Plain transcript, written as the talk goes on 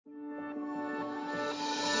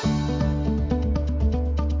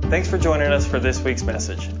Thanks for joining us for this week's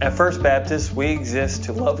message. At First Baptist, we exist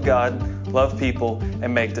to love God, love people,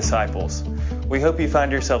 and make disciples. We hope you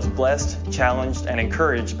find yourselves blessed, challenged, and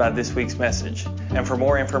encouraged by this week's message. And for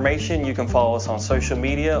more information, you can follow us on social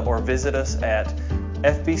media or visit us at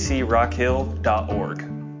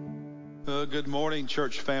fbcrockhill.org. Good morning,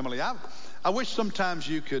 church family. I wish sometimes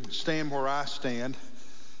you could stand where I stand,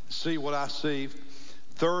 see what I see.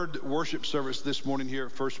 Third worship service this morning here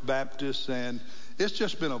at First Baptist, and it's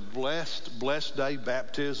just been a blessed day,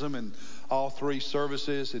 baptism and all three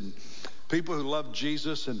services, and people who love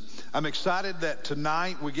Jesus. And I'm excited that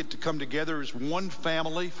tonight we get to come together as one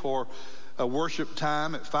family for a worship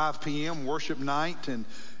time at 5 p.m., worship night, and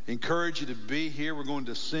encourage you to be here. We're going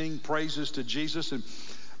to sing praises to Jesus. And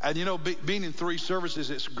you know, being in three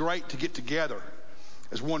services, it's great to get together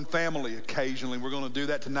as one family occasionally. We're going to do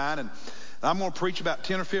that tonight. And I'm going to preach about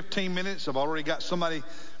 10 or 15 minutes. I've already got somebody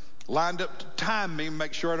lined up to time me and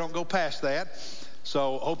make sure I don't go past that.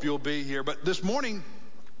 So hope you'll be here. But this morning,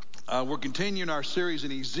 we're continuing our series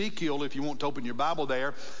in Ezekiel, if you want to open your Bible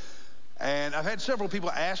there. And I've had several people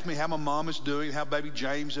ask me how my mom is doing, how baby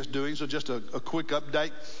James is doing. So just a quick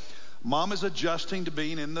update. Mom is adjusting to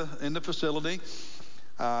being in the facility.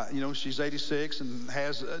 You know, she's 86 and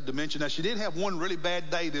has dementia. Now, she did have one really bad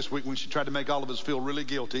day this week when she tried to make all of us feel really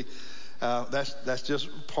guilty. That's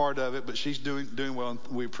just part of it, but she's doing well, and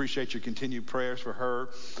we appreciate your continued prayers for her.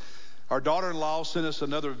 Our daughter-in-law sent us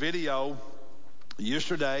another video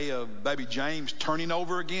yesterday of baby James turning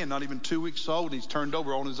over again, not even 2 weeks old. He's turned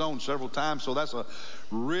over on his own several times, so that's a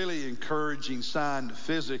really encouraging sign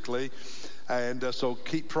physically. And so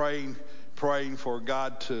keep praying for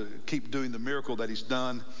God to keep doing the miracle that he's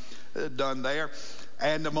done there.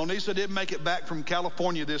 And Monisa did make it back from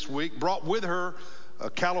California this week, brought with her a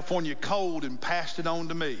California cold and passed it on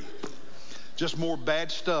to me. Just more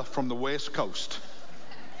bad stuff from the West Coast.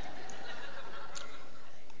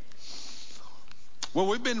 Well,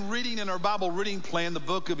 we've been reading in our Bible reading plan the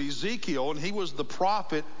book of Ezekiel, and he was the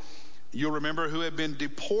prophet, you'll remember, who had been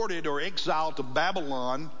deported or exiled to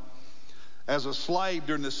Babylon as a slave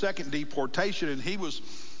during the second deportation, and he was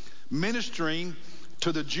ministering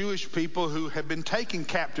to the Jewish people who had been taken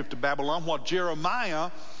captive to Babylon, while Jeremiah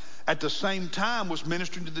at the same time was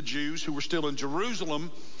ministering to the Jews who were still in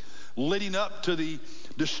Jerusalem, leading up to the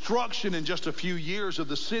destruction in just a few years of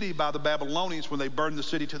the city by the Babylonians when they burned the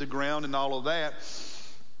city to the ground and all of that.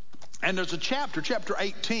 And there's a chapter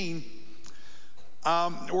 18,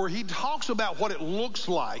 where he talks about what it looks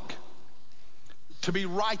like to be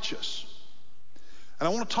righteous. And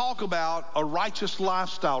I want to talk about a righteous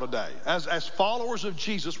lifestyle today. As followers of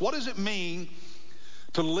Jesus, what does it mean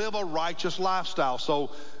to live a righteous lifestyle?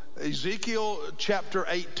 So Ezekiel chapter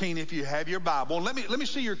 18, if you have your Bible. And let me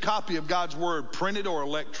see your copy of God's Word, printed or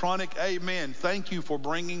electronic. Amen. Thank you for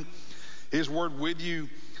bringing His Word with you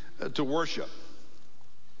to worship.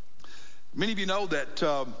 Many of you know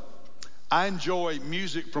that I enjoy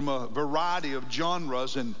music from a variety of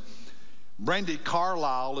genres, and Brandi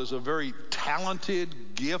Carlile is a very talented,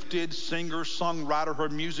 gifted singer, songwriter. Her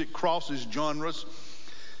music crosses genres.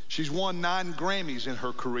 She's won 9 Grammys in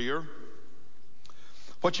her career.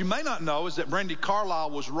 What you may not know is that Brandi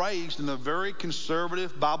Carlile was raised in a very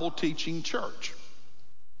conservative Bible-teaching church.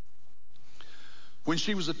 When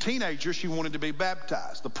she was a teenager, she wanted to be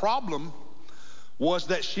baptized. The problem was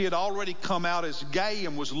that she had already come out as gay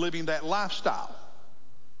and was living that lifestyle.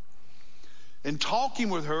 In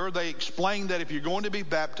talking with her, they explained that if you're going to be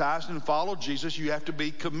baptized and follow Jesus, you have to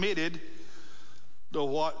be committed to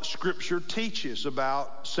what Scripture teaches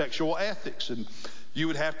about sexual ethics. And you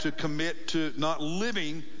would have to commit to not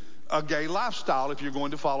living a gay lifestyle if you're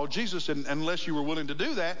going to follow Jesus. And unless you were willing to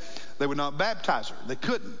do that, they would not baptize her. They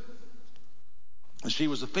couldn't. And she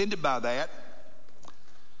was offended by that.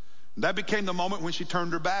 And that became the moment when she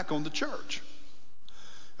turned her back on the church.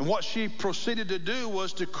 And what she proceeded to do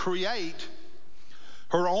was to create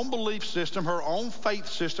her own belief system, her own faith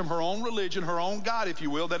system, her own religion, her own God, if you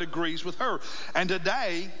will, that agrees with her. And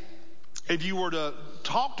today, if you were to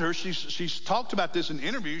talk to her, she's talked about this in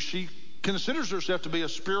interviews, she considers herself to be a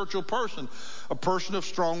spiritual person, a person of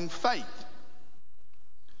strong faith.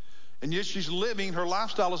 And yet she's living, her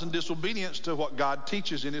lifestyle is in disobedience to what God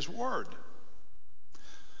teaches in His Word.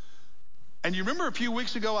 And you remember a few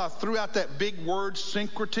weeks ago I threw out that big word,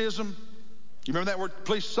 syncretism? You remember that word?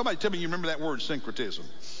 Please, somebody tell me you remember that word, syncretism.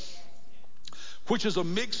 which is a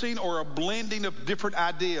mixing or a blending of different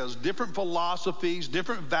ideas, different philosophies,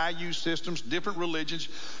 different value systems, different religions.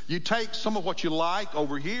 You take some of what you like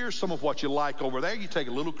over here, some of what you like over there. You take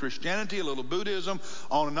a little Christianity, a little Buddhism,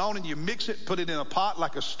 on, and you mix it, put it in a pot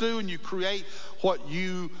like a stew, and you create what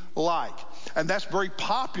you like. And that's very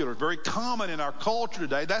popular, very common in our culture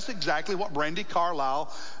today. That's exactly what Brandi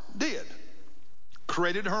Carlile did.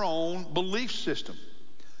 Created her own belief system.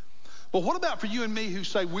 But what about for you and me who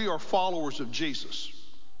say we are followers of Jesus?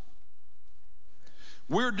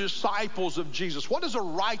 We're disciples of Jesus. What does a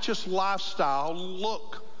righteous lifestyle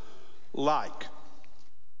look like?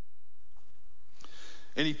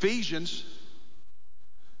 In Ephesians,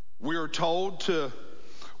 we are told to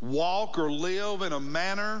walk or live in a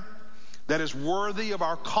manner that is worthy of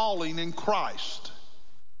our calling in Christ.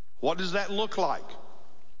 What does that look like?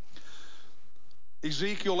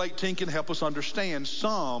 Ezekiel 18 can help us understand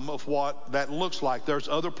some of what that looks like. There's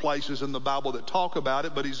other places in the Bible that talk about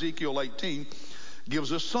it, but Ezekiel 18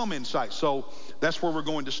 gives us some insight. So that's where we're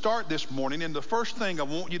going to start this morning. And the first thing I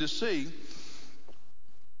want you to see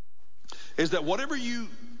is that whatever you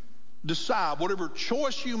decide, whatever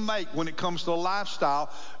choice you make when it comes to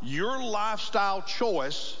lifestyle, your lifestyle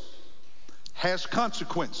choice has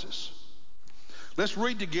consequences. Let's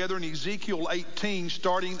read together in Ezekiel 18,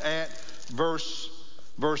 starting at verse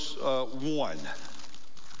 1.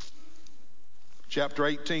 Chapter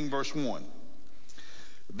 18, verse 1.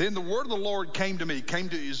 Then the word of the Lord came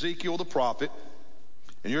to Ezekiel the prophet,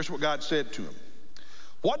 and here's what God said to him.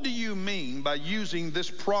 What do you mean by using this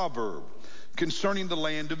proverb concerning the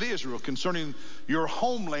land of Israel, concerning your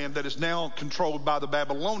homeland that is now controlled by the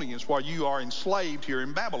Babylonians while you are enslaved here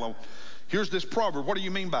in Babylon? Here's this proverb. What do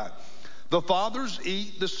you mean by it? The fathers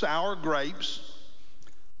eat the sour grapes,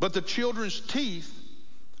 but the children's teeth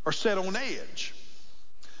are set on edge.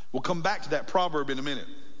 We'll come back to that proverb in a minute.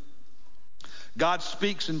 God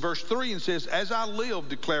speaks in verse 3 and says, as I live,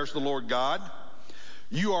 declares the Lord God,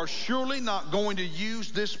 you are surely not going to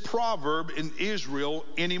use this proverb in Israel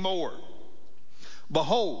anymore.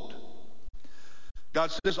 Behold,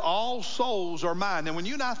 God says, all souls are mine. And when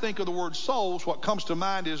you and I think of the word souls, what comes to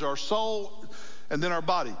mind is our soul and then our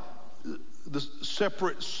body. The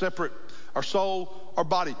separate, our soul, our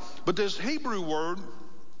body. But this Hebrew word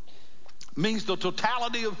means the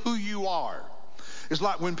totality of who you are. It's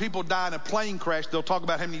like when people die in a plane crash, they'll talk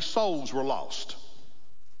about how many souls were lost.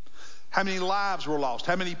 How many lives were lost?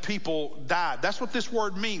 How many people died? That's what this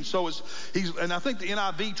word means. So and I think the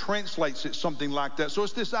NIV translates it something like that. So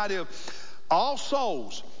it's this idea of all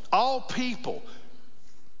souls, all people,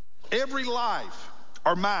 every life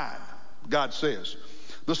are mine, God says.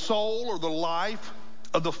 The soul or the life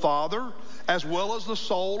of the Father, as well as the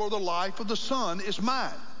soul or the life of the Son, is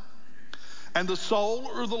mine. And the soul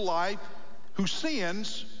or the life who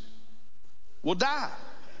sins will die.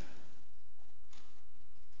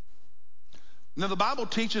 Now, the Bible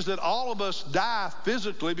teaches that all of us die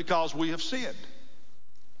physically because we have sinned.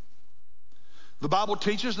 The Bible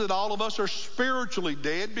teaches that all of us are spiritually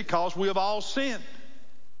dead because we have all sinned.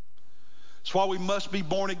 That's why we must be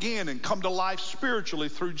born again and come to life spiritually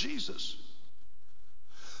through Jesus.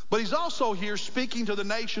 But he's also here speaking to the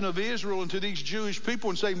nation of Israel and to these Jewish people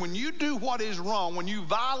and saying, when you do what is wrong, when you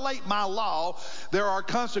violate my law, there are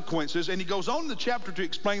consequences. And he goes on in the chapter to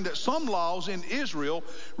explain that some laws in Israel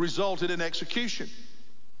resulted in execution.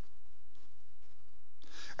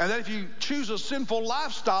 And that if you choose a sinful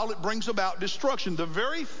lifestyle, it brings about destruction. The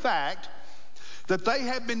very fact that they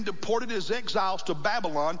had been deported as exiles to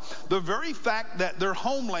Babylon, the very fact that their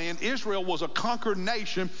homeland, Israel, was a conquered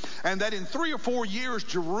nation, and that in 3 or 4 years,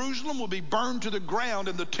 Jerusalem would be burned to the ground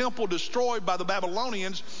and the temple destroyed by the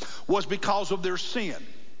Babylonians, was because of their sin.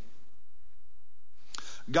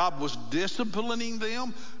 God was disciplining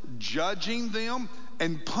them, judging them,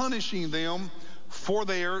 and punishing them for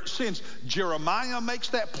their sins. Jeremiah makes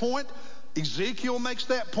that point. Ezekiel makes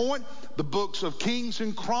that point. The books of Kings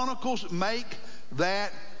and Chronicles make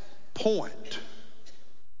that point.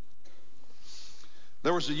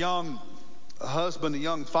 There was a young husband, a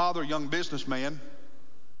young father, a young businessman.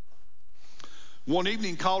 One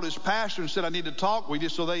evening called his pastor and said, I need to talk with you.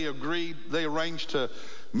 So they agreed, they arranged to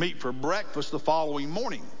meet for breakfast the following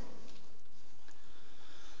morning.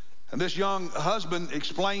 And this young husband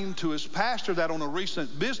explained to his pastor that on a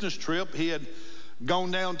recent business trip, he had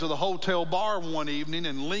gone down to the hotel bar one evening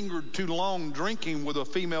and lingered too long drinking with a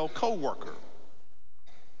female co-worker.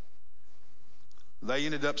 They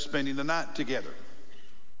ended up spending the night together.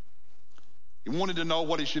 He wanted to know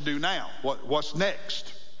what he should do now. What's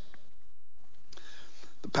next?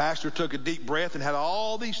 The pastor took a deep breath and had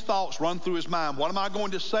all these thoughts run through his mind. What am I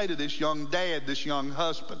going to say to this young dad, this young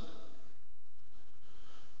husband?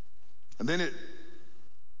 And then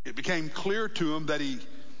it became clear to him that he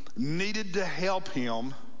needed to help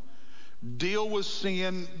him deal with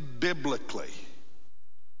sin biblically.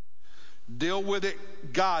 Deal with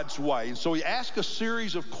it God's way. And so he asked a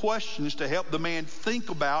series of questions to help the man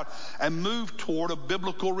think about and move toward a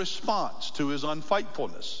biblical response to his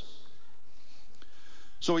unfaithfulness.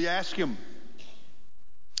 So he asked him,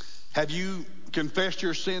 have you confessed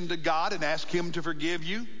your sin to God and asked him to forgive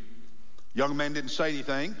you? Young man didn't say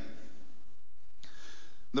anything.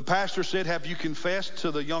 The pastor said, have you confessed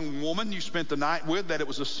to the young woman you spent the night with that it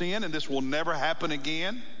was a sin and this will never happen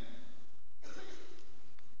again?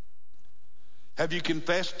 Have you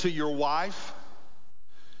confessed to your wife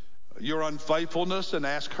your unfaithfulness and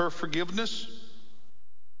asked her forgiveness?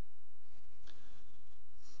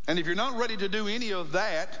 And if you're not ready to do any of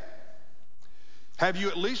that, have you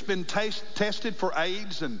at least been tested for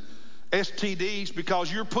AIDS and STDs, because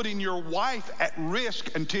you're putting your wife at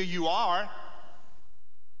risk until you are?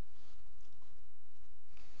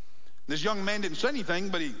 This young man didn't say anything,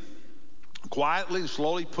 but he quietly and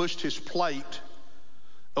slowly pushed his plate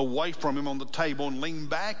away from him on the table and leaned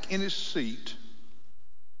back in his seat.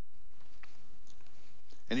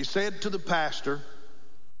 And he said to the pastor,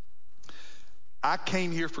 I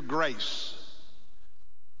came here for grace,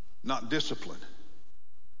 not discipline.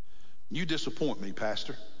 You disappoint me,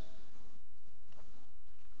 Pastor.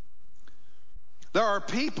 There are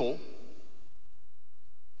people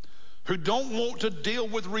who don't want to deal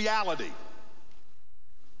with reality,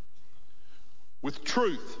 with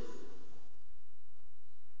truth,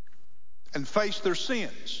 and face their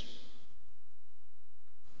sins.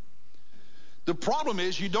 The problem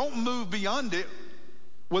is you don't move beyond it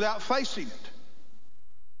without facing it.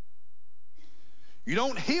 You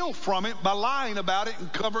don't heal from it by lying about it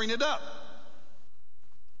and covering it up.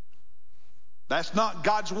 That's not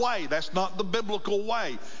God's way. That's not the biblical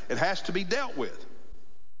way. It has to be dealt with.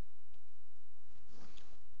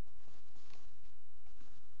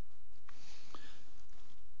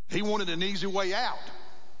 He wanted an easy way out.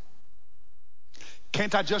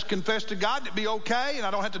 Can't I just confess to God and it'd be okay and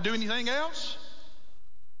I don't have to do anything else?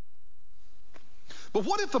 But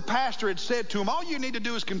what if the pastor had said to him, all you need to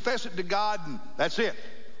do is confess it to God and that's it?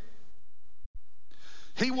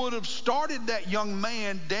 He would have started that young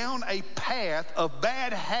man down a path of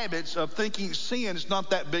bad habits of thinking sin is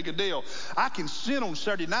not that big a deal. I can sin on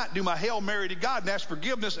Saturday night, do my Hail Mary to God and ask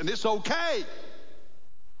forgiveness and it's okay.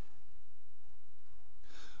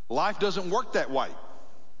 Life doesn't work that way.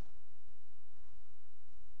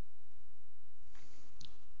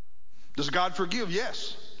 Does God forgive?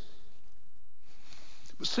 Yes.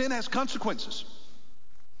 But sin has consequences.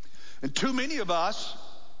 And too many of us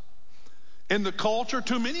in the culture,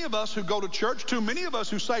 too many of us who go to church, too many of us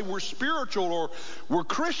who say we're spiritual or we're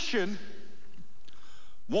Christian,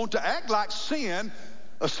 want to act like sin,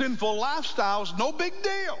 a sinful lifestyle, is no big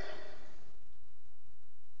deal.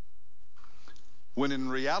 When in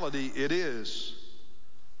reality, it is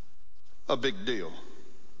a big deal.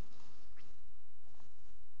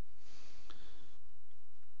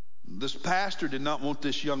 This pastor did not want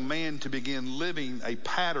this young man to begin living a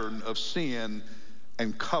pattern of sin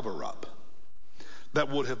and cover up that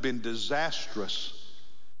would have been disastrous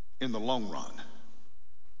in the long run.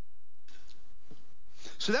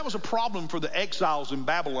 See, that was a problem for the exiles in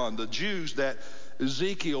Babylon, the Jews that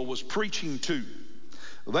Ezekiel was preaching to.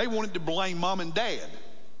 They wanted to blame mom and dad.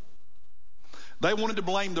 They wanted to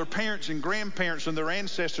blame their parents and grandparents and their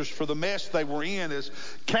ancestors for the mess they were in as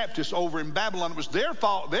captives over in Babylon. It was their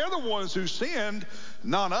fault. They're the ones who sinned,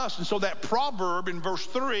 not us. And so that proverb in verse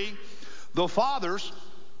 3, the fathers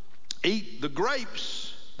eat the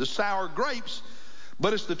grapes, the sour grapes,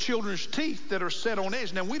 but it's the children's teeth that are set on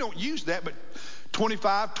edge. Now, we don't use that, but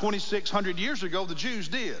 2,600 years ago, the Jews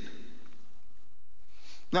did.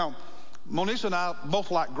 Now, Monisa and I both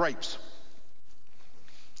like grapes.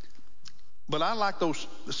 But I like the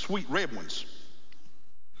sweet red ones.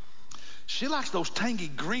 She likes those tangy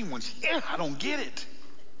green ones. Yeah, I don't get it.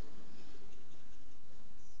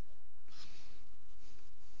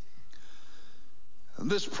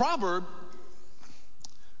 This proverb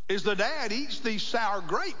is the dad eats these sour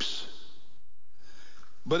grapes.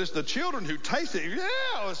 But it's the children who taste it.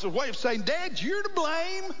 Yeah, it's a way of saying, Dad, you're to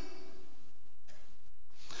blame.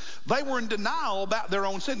 They were in denial about their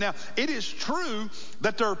own sin. Now, it is true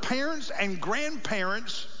that their parents and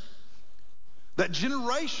grandparents, that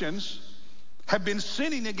generations have been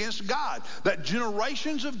sinning against God, that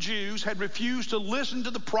generations of Jews had refused to listen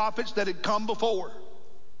to the prophets that had come before.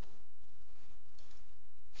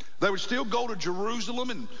 They would still go to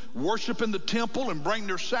Jerusalem and worship in the temple and bring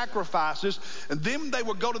their sacrifices. And then they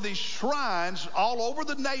would go to these shrines all over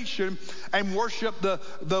the nation and worship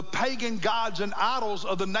the pagan gods and idols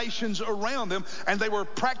of the nations around them. And they were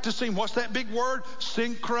practicing, what's that big word?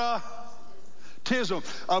 Syncretism,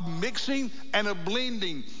 a mixing and a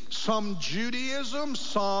blending. Some Judaism,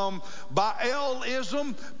 some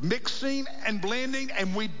Baalism, mixing and blending,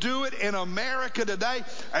 and we do it in America today.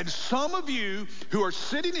 And some of you who are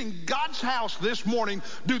sitting in God's house this morning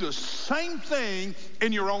do the same thing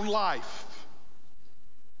in your own life.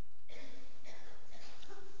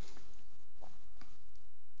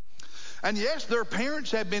 And yes, their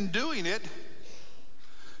parents have been doing it.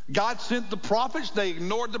 God sent the prophets, they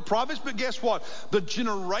ignored the prophets, but guess what? The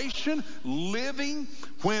generation living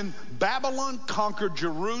when Babylon conquered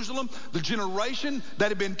Jerusalem, the generation that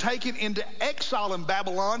had been taken into exile in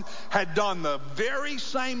Babylon had done the very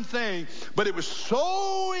same thing, but it was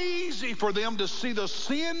so easy for them to see the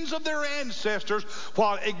sins of their ancestors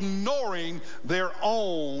while ignoring their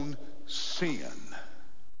own sin.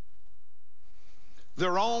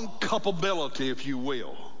 Their own culpability, if you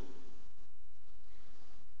will.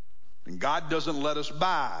 And God doesn't let us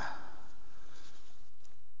by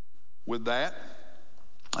with that.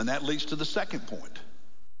 And that leads to the second point.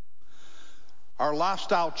 Our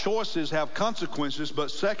lifestyle choices have consequences, but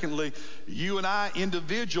secondly, you and I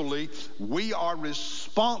individually, we are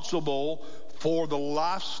responsible for the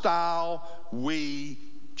lifestyle we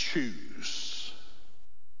choose.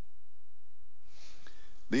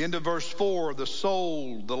 The end of verse 4, the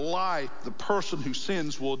soul, the life, the person who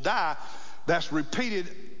sins will die. That's repeated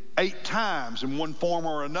 8 times in one form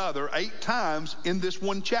or another, 8 times in this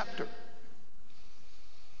one chapter.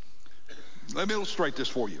 Let me illustrate this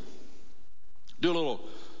for you. Do a little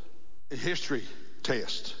history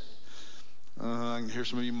test. I can hear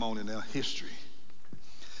some of you moaning now. History.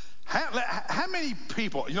 How many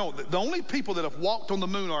people, the only people that have walked on the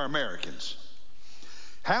moon are Americans.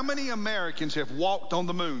 How many Americans have walked on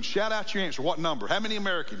the moon? Shout out your answer. What number? How many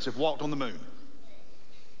Americans have walked on the moon?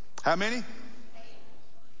 How many?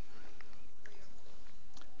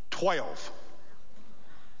 12.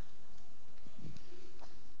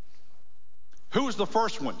 Who was the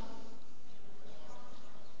first one?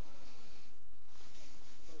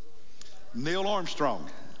 Neil Armstrong.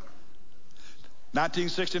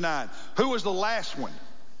 1969. Who was the last one?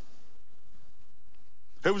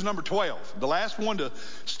 Who was number 12? The last one to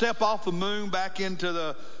step off the moon back into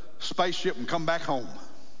the spaceship and come back home.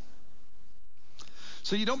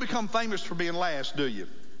 So you don't become famous for being last, do you?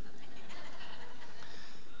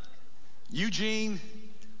 Eugene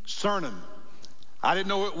Cernan. I didn't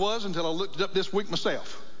know who it was until I looked it up this week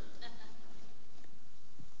myself.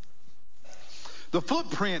 The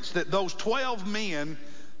footprints that those 12 men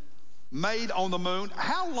made on the moon,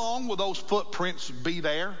 how long will those footprints be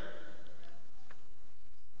there?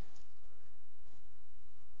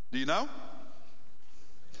 Do you know?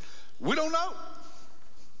 We don't know.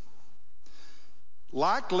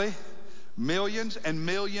 Likely millions and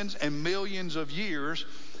millions and millions of years,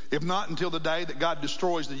 if not until the day that God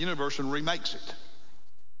destroys the universe and remakes it.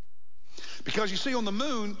 Because you see, on the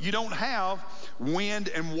moon, you don't have wind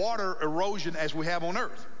and water erosion as we have on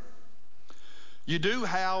Earth. You do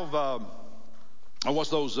have, that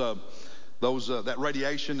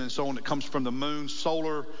radiation and so on that comes from the moon,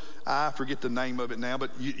 solar, I forget the name of it now, but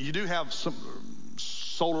you do have some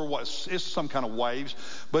solar, it's some kind of waves,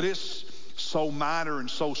 but it's so minor and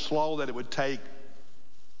so slow that it would take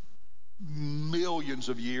millions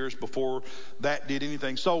of years before that did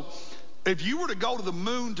anything. So if you were to go to the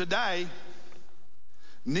moon today,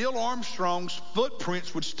 Neil Armstrong's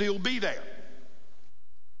footprints would still be there.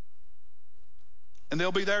 And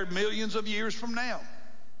they'll be there millions of years from now.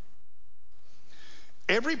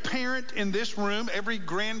 Every parent in this room, every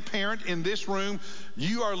grandparent in this room,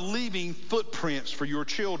 you are leaving footprints for your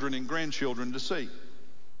children and grandchildren to see.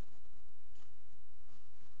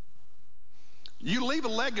 You leave a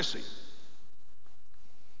legacy.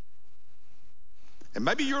 And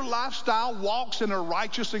maybe your lifestyle walks in a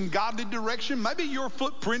righteous and godly direction. Maybe your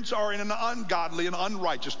footprints are in an ungodly and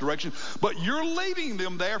unrighteous direction. But you're leaving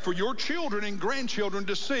them there for your children and grandchildren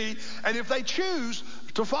to see, and if they choose,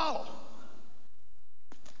 to follow.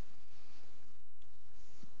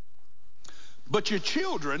 But your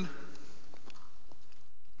children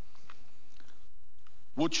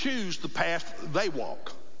will choose the path they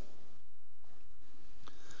walk.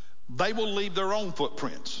 They will leave their own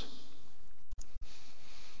footprints.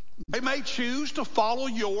 They may choose to follow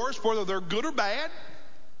yours, whether they're good or bad.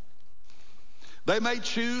 They may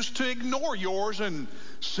choose to ignore yours and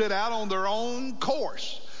sit out on their own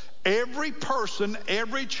course. Every person,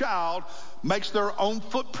 every child makes their own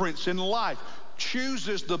footprints in life,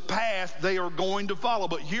 chooses the path they are going to follow.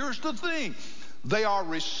 But here's the thing. They are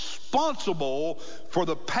responsible for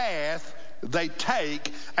the path they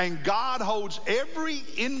take, and God holds every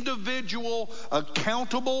individual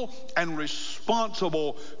accountable and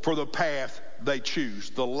responsible for the path they choose,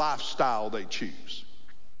 the lifestyle they choose.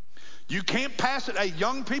 You can't pass it. Hey,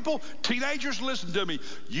 young people, teenagers, listen to me.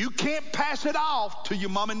 You can't pass it off to your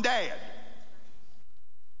mom and dad.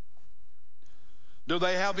 Do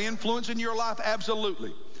they have influence in your life?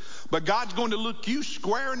 Absolutely. But God's going to look you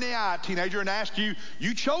square in the eye, teenager, and ask you,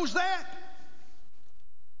 you chose that?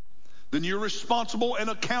 Then you're responsible and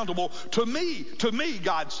accountable to me,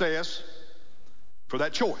 God says, for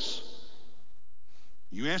that choice.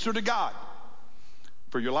 You answer to God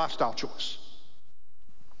for your lifestyle choice.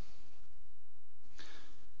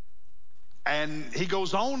 And he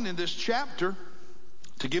goes on in this chapter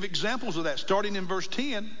to give examples of that. Starting in verse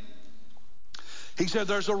 10, he said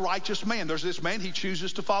there's a righteous man. There's this man, he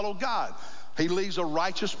chooses to follow God. He leads a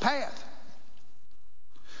righteous path.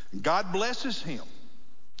 God blesses him.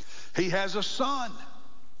 He has a son.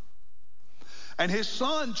 And his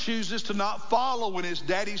son chooses to not follow in his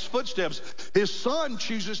daddy's footsteps. His son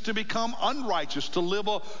chooses to become unrighteous, to live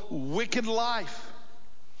a wicked life.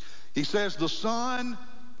 He says the son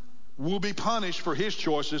will be punished for his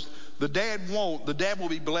choices. The dad won't. The dad will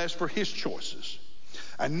be blessed for his choices.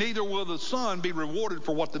 And neither will the son be rewarded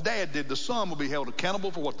for what the dad did. The son will be held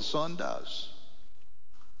accountable for what the son does.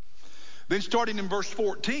 Then starting in verse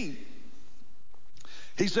 14,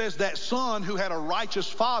 he says that son who had a righteous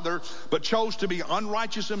father but chose to be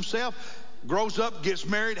unrighteous himself grows up, gets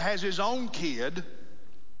married, has his own kid,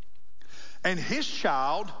 and his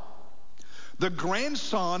child, the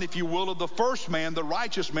grandson, if you will, of the first man, the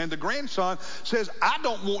righteous man, the grandson says, I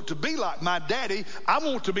don't want to be like my daddy. I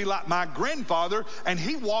want to be like my grandfather. And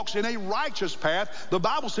he walks in a righteous path. The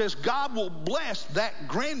Bible says God will bless that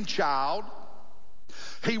grandchild.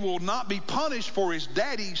 He will not be punished for his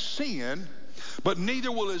daddy's sin, but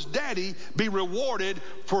neither will his daddy be rewarded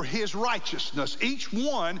for his righteousness. Each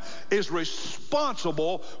one is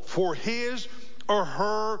responsible for his or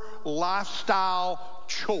her lifestyle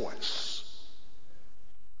choice.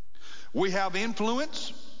 We have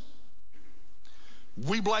influence.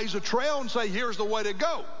 We blaze a trail and say, here's the way to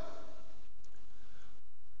go.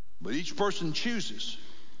 But each person chooses,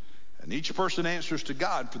 and each person answers to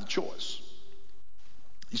God for the choice.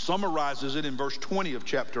 He summarizes it in verse 20 of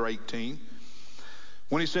chapter 18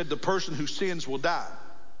 when he said, the person who sins will die.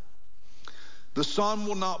 The son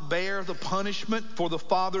will not bear the punishment for the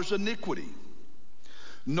father's iniquity,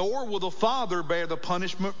 nor will the father bear the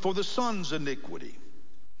punishment for the son's iniquity.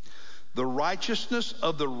 The righteousness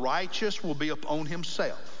of the righteous will be upon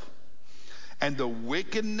himself, and the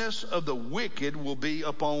wickedness of the wicked will be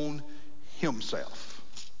upon himself.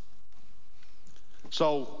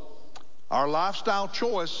 So our lifestyle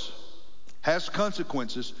choice has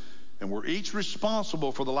consequences, and we're each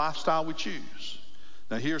responsible for the lifestyle we choose.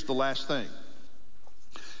 Now here's the last thing.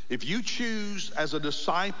 If you choose as a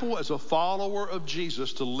disciple, as a follower of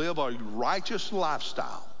Jesus, to live a righteous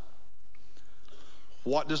lifestyle,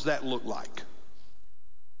 what does that look like?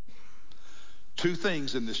 Two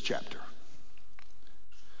things in this chapter.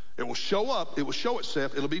 It will show up, it will show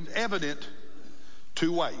itself, it'll be evident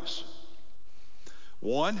two ways.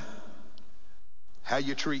 One, how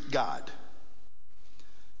you treat God.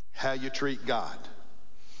 How you treat God.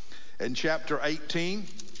 In chapter 18,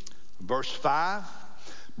 verse 5,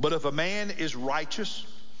 but if a man is righteous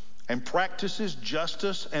and practices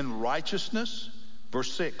justice and righteousness,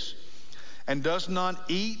 verse 6, and does not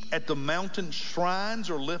eat at the mountain shrines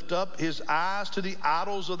or lift up his eyes to the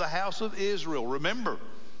idols of the house of Israel. Remember,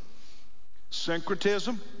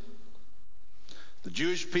 syncretism. The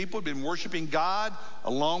Jewish people had been worshiping God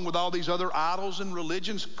along with all these other idols and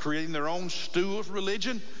religions, creating their own stew of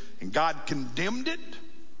religion, and God condemned it.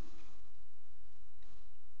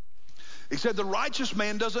 He said the righteous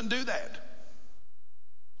man doesn't do that.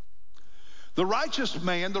 The righteous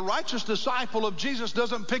man, the righteous disciple of Jesus,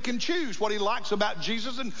 doesn't pick and choose what he likes about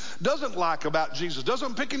Jesus and doesn't like about Jesus.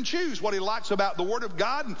 Doesn't pick and choose what he likes about the Word of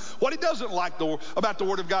God and what he doesn't like about the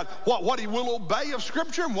Word of God. What he will obey of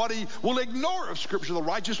Scripture and what he will ignore of Scripture. The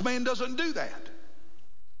righteous man doesn't do that.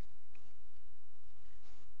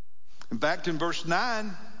 In fact, in verse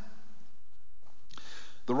 9,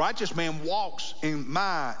 the righteous man walks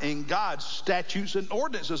in God's statutes and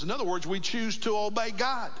ordinances. In other words, we choose to obey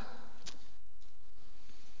God.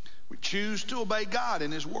 We choose to obey God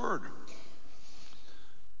in His Word.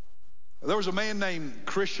 There was a man named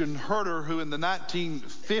Christian Herter who in the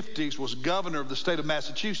 1950s was governor of the state of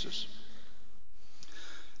Massachusetts.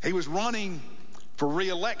 He was running for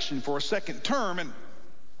re-election for a second term, and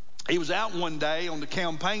he was out one day on the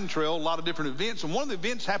campaign trail, a lot of different events, and one of the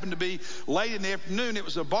events happened to be late in the afternoon. It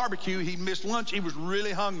was a barbecue. He missed lunch. He was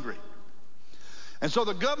really hungry. And so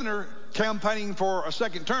the governor, campaigning for a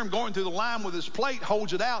second term, going through the line with his plate,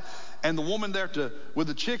 holds it out, and the woman there with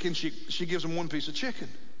the chicken, she gives him one piece of chicken.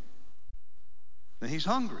 And he's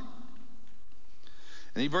hungry.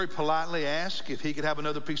 And he very politely asks if he could have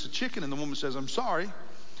another piece of chicken, and the woman says, "I'm sorry,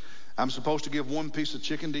 I'm supposed to give one piece of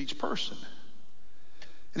chicken to each person."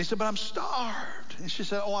 And he said, "But I'm starved." And she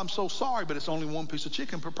said, "Oh, I'm so sorry, but it's only one piece of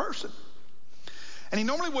chicken per person." And he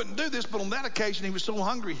normally wouldn't do this, but on that occasion, he was so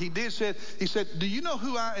hungry, he said, "Do you know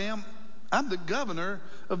who I am? I'm the governor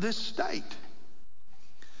of this state."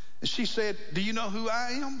 And she said, "Do you know who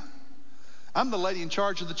I am? I'm the lady in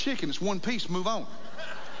charge of the chicken. It's one piece, move on."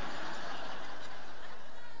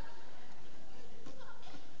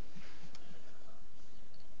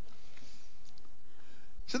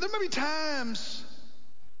 So there may be times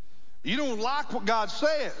you don't like what God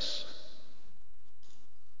says.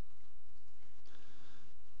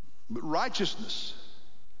 But righteousness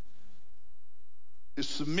is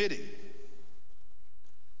submitting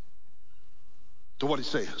to what he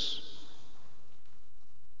says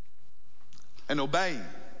and obeying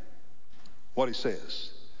what he says.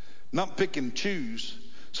 Not pick and choose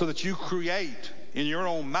so that you create in your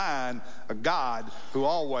own mind a God who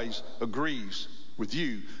always agrees with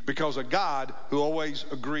you. Because a God who always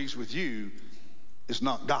agrees with you is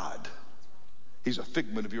not God. He's a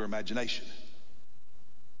figment of your imagination.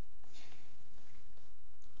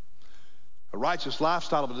 A righteous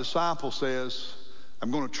lifestyle of a disciple says,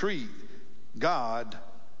 I'm going to treat God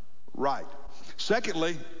right.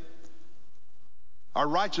 Secondly, our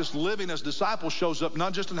righteous living as disciples shows up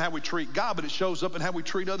not just in how we treat God, but it shows up in how we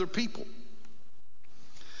treat other people.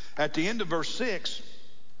 At the end of verse 6,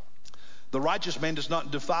 the righteous man does not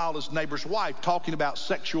defile his neighbor's wife, talking about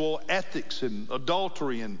sexual ethics and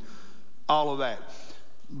adultery and all of that.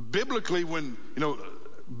 Biblically,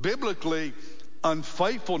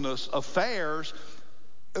 unfaithfulness, affairs,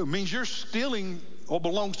 means you're stealing what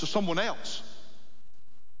belongs to someone else.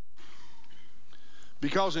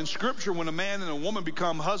 Because in Scripture, when a man and a woman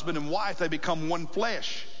become husband and wife, they become one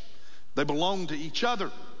flesh. They belong to each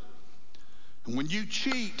other. And when you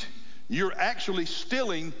cheat, you're actually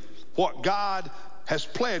stealing what God has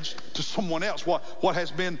pledged to someone else, what has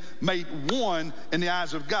been made one in the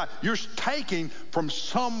eyes of God. You're taking from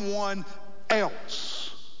someone else.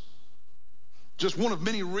 Just one of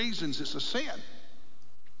many reasons it's a sin.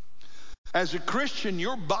 As a Christian,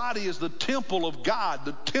 your body is the temple of God,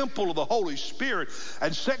 the temple of the Holy Spirit.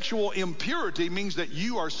 And sexual impurity means that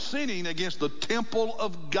you are sinning against the temple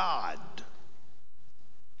of God.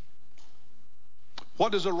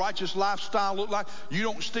 What does a righteous lifestyle look like? You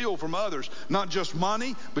don't steal from others. Not just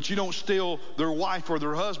money, but you don't steal their wife or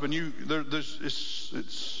their husband.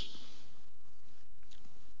 It's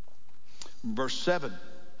verse 7.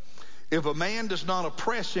 If a man does not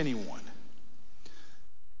oppress anyone,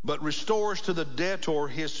 but restores to the debtor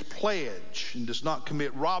his pledge and does not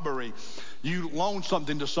commit robbery. You loan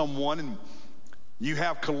something to someone and you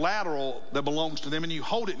have collateral that belongs to them and you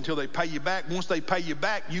hold it until they pay you back. Once they pay you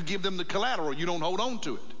back, you give them the collateral. You don't hold on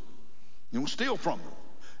to it. You don't steal from them.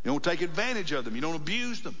 You don't take advantage of them. You don't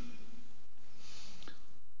abuse them.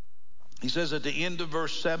 He says at the end of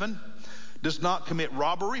verse 7, does not commit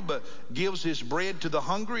robbery, but gives his bread to the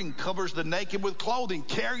hungry and covers the naked with clothing,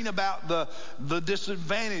 caring about the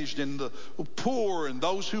disadvantaged and the poor and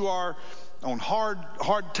those who are on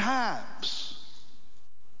hard times.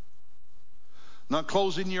 Not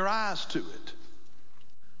closing your eyes to it.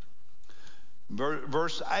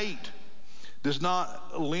 Verse 8, does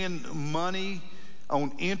not lend money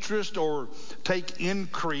on interest or take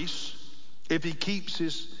increase if he keeps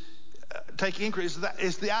his take increase.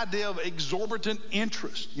 It's the idea of exorbitant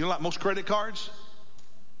interest. You know, like most credit cards,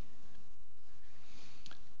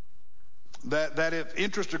 that if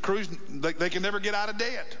interest accrues, they can never get out of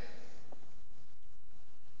debt.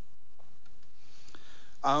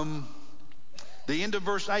 The end of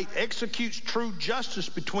verse 8 executes true justice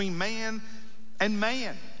between man and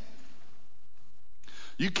man.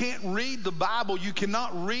 You can't read the Bible, you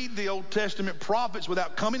cannot read the Old Testament prophets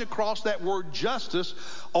without coming across that word justice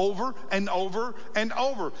over and over and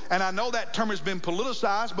over. And I know that term has been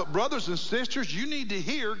politicized, but brothers and sisters, you need to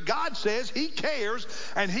hear God says he cares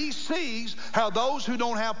and he sees how those who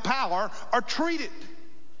don't have power are treated.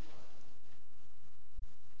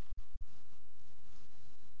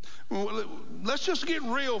 let's just get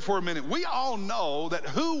real for a minute. We all know that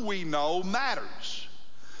who we know matters.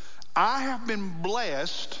 I have been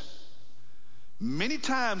blessed many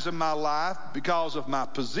times in my life because of my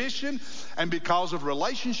position and because of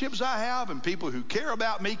relationships I have and people who care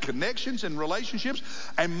about me, connections and relationships,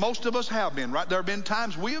 and most of us have been, right? There have been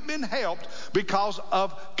times we have been helped because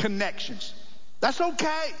of connections. That's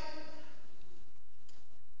okay.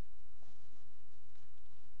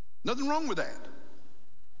 Nothing wrong with that.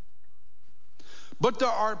 But there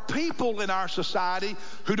are people in our society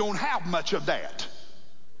who don't have much of that.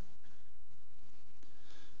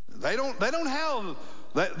 They don't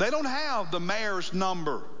have the mayor's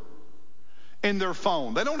number in their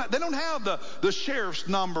phone. They don't have the sheriff's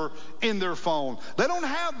number in their phone. They don't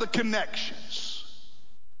have the connections.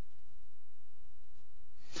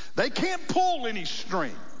 They can't pull any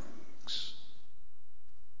strings.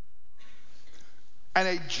 And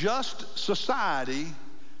a just society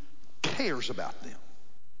cares about them.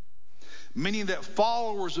 Meaning that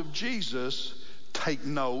followers of Jesus take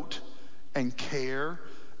note and care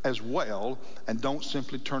as well and don't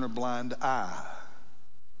simply turn a blind eye.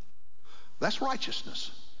 That's righteousness.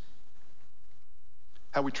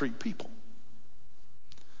 How we treat people.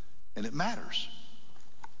 And it matters.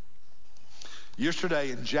 Yesterday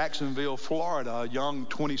in Jacksonville, Florida, a young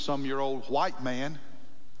 20-some-year-old white man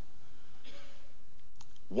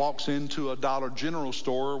walks into a Dollar General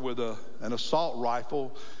store with an assault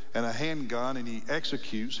rifle and a handgun, and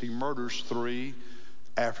he murders 3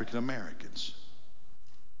 African Americans.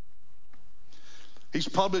 He's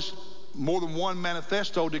published more than one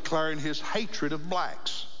manifesto declaring his hatred of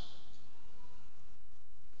blacks.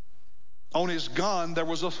 On his gun, there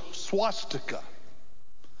was a swastika.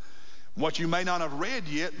 What you may not have read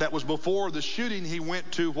yet, that was before the shooting. He went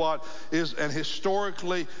to what is an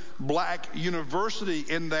historically black university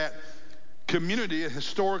in that community, a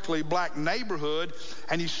historically black neighborhood,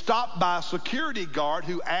 and he stopped by a security guard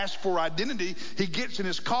who asked for identity. He gets in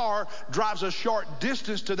his car, drives a short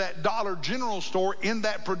distance to that Dollar General store in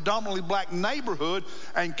that predominantly black neighborhood,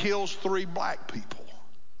 and kills 3 black people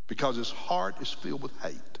because his heart is filled with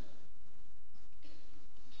hate.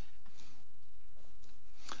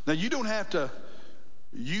 Now, you don't have to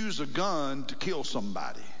use a gun to kill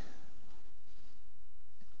somebody.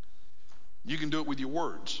 You can do it with your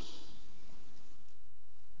words.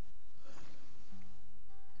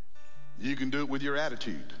 You can do it with your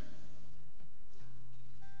attitude.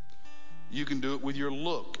 You can do it with your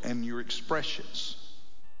look and your expressions.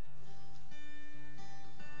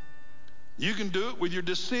 You can do it with your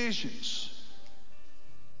decisions.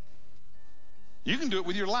 You can do it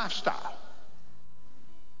with your lifestyle.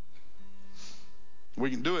 We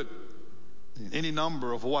can do it in any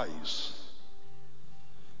number of ways.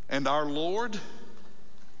 And our Lord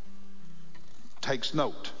takes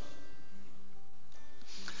note.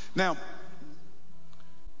 Now,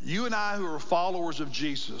 you and I who are followers of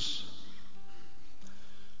Jesus,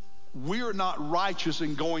 we are not righteous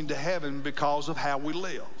in going to heaven because of how we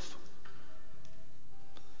live.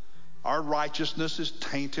 Our righteousness is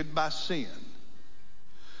tainted by sin.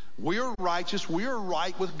 We are righteous, we are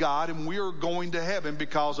right with God, and we are going to heaven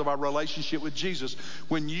because of our relationship with Jesus.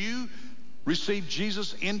 When you receive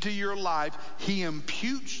Jesus into your life, he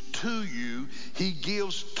imputes to you, he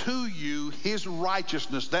gives to you his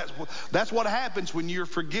righteousness. That's what happens when you're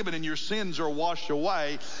forgiven and your sins are washed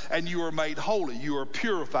away and you are made holy. You are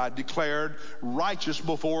purified, declared righteous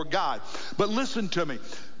before God. But listen to me.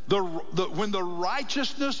 When the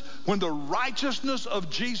righteousness of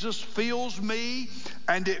Jesus fills me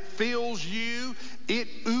and it fills you, it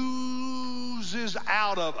oozes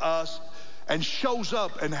out of us and shows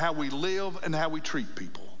up in how we live and how we treat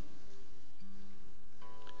people.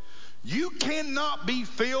 You cannot be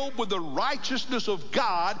filled with the righteousness of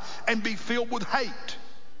God and be filled with hate.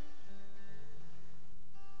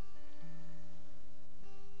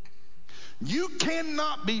 You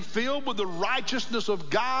cannot be filled with the righteousness of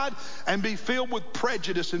God and be filled with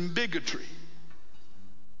prejudice and bigotry.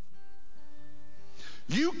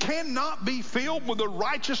 You cannot be filled with the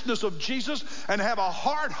righteousness of Jesus and have a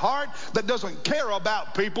hard heart that doesn't care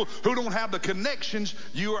about people who don't have the connections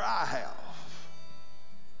you or I have.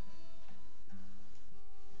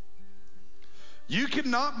 You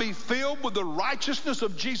cannot be filled with the righteousness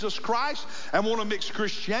of Jesus Christ and want to mix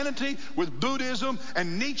Christianity with Buddhism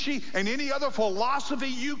and Nietzsche and any other philosophy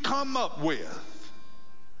you come up with.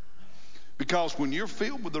 Because when you're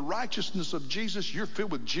filled with the righteousness of Jesus, you're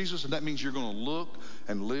filled with Jesus, and that means you're going to look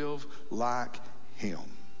and live like him.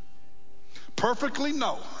 Perfectly,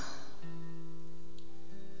 no.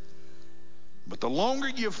 But the longer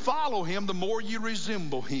you follow him, the more you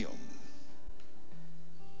resemble him.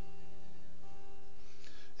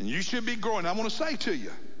 And you should be growing. I want to say to you,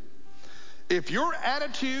 if your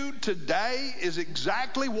attitude today is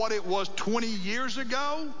exactly what it was 20 years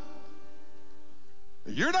ago,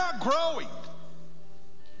 you're not growing.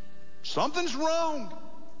 Something's wrong.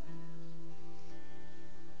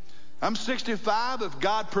 I'm 65. If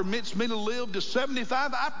God permits me to live to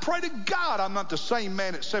 75, I pray to God I'm not the same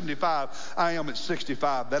man at 75 I am at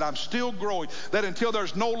 65, that I'm still growing, that until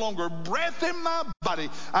there's no longer breath in my body,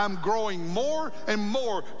 I'm growing more and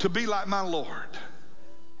more to be like my Lord.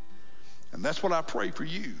 And that's what I pray for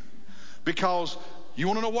you. Because you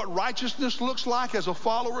want to know what righteousness looks like as a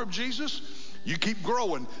follower of Jesus? You keep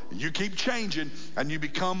growing, you keep changing, and you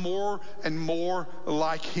become more and more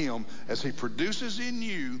like him as he produces in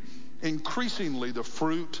you increasingly the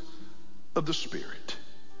fruit of the Spirit.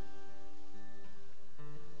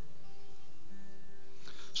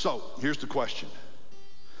 So here's the question.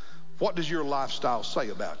 What does your lifestyle say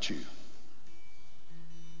about you?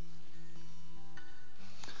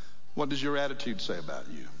 What does your attitude say about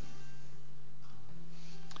you?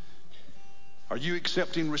 Are you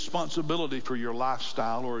accepting responsibility for your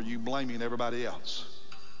lifestyle, or are you blaming everybody else?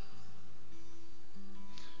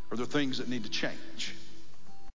 Are there things that need to change?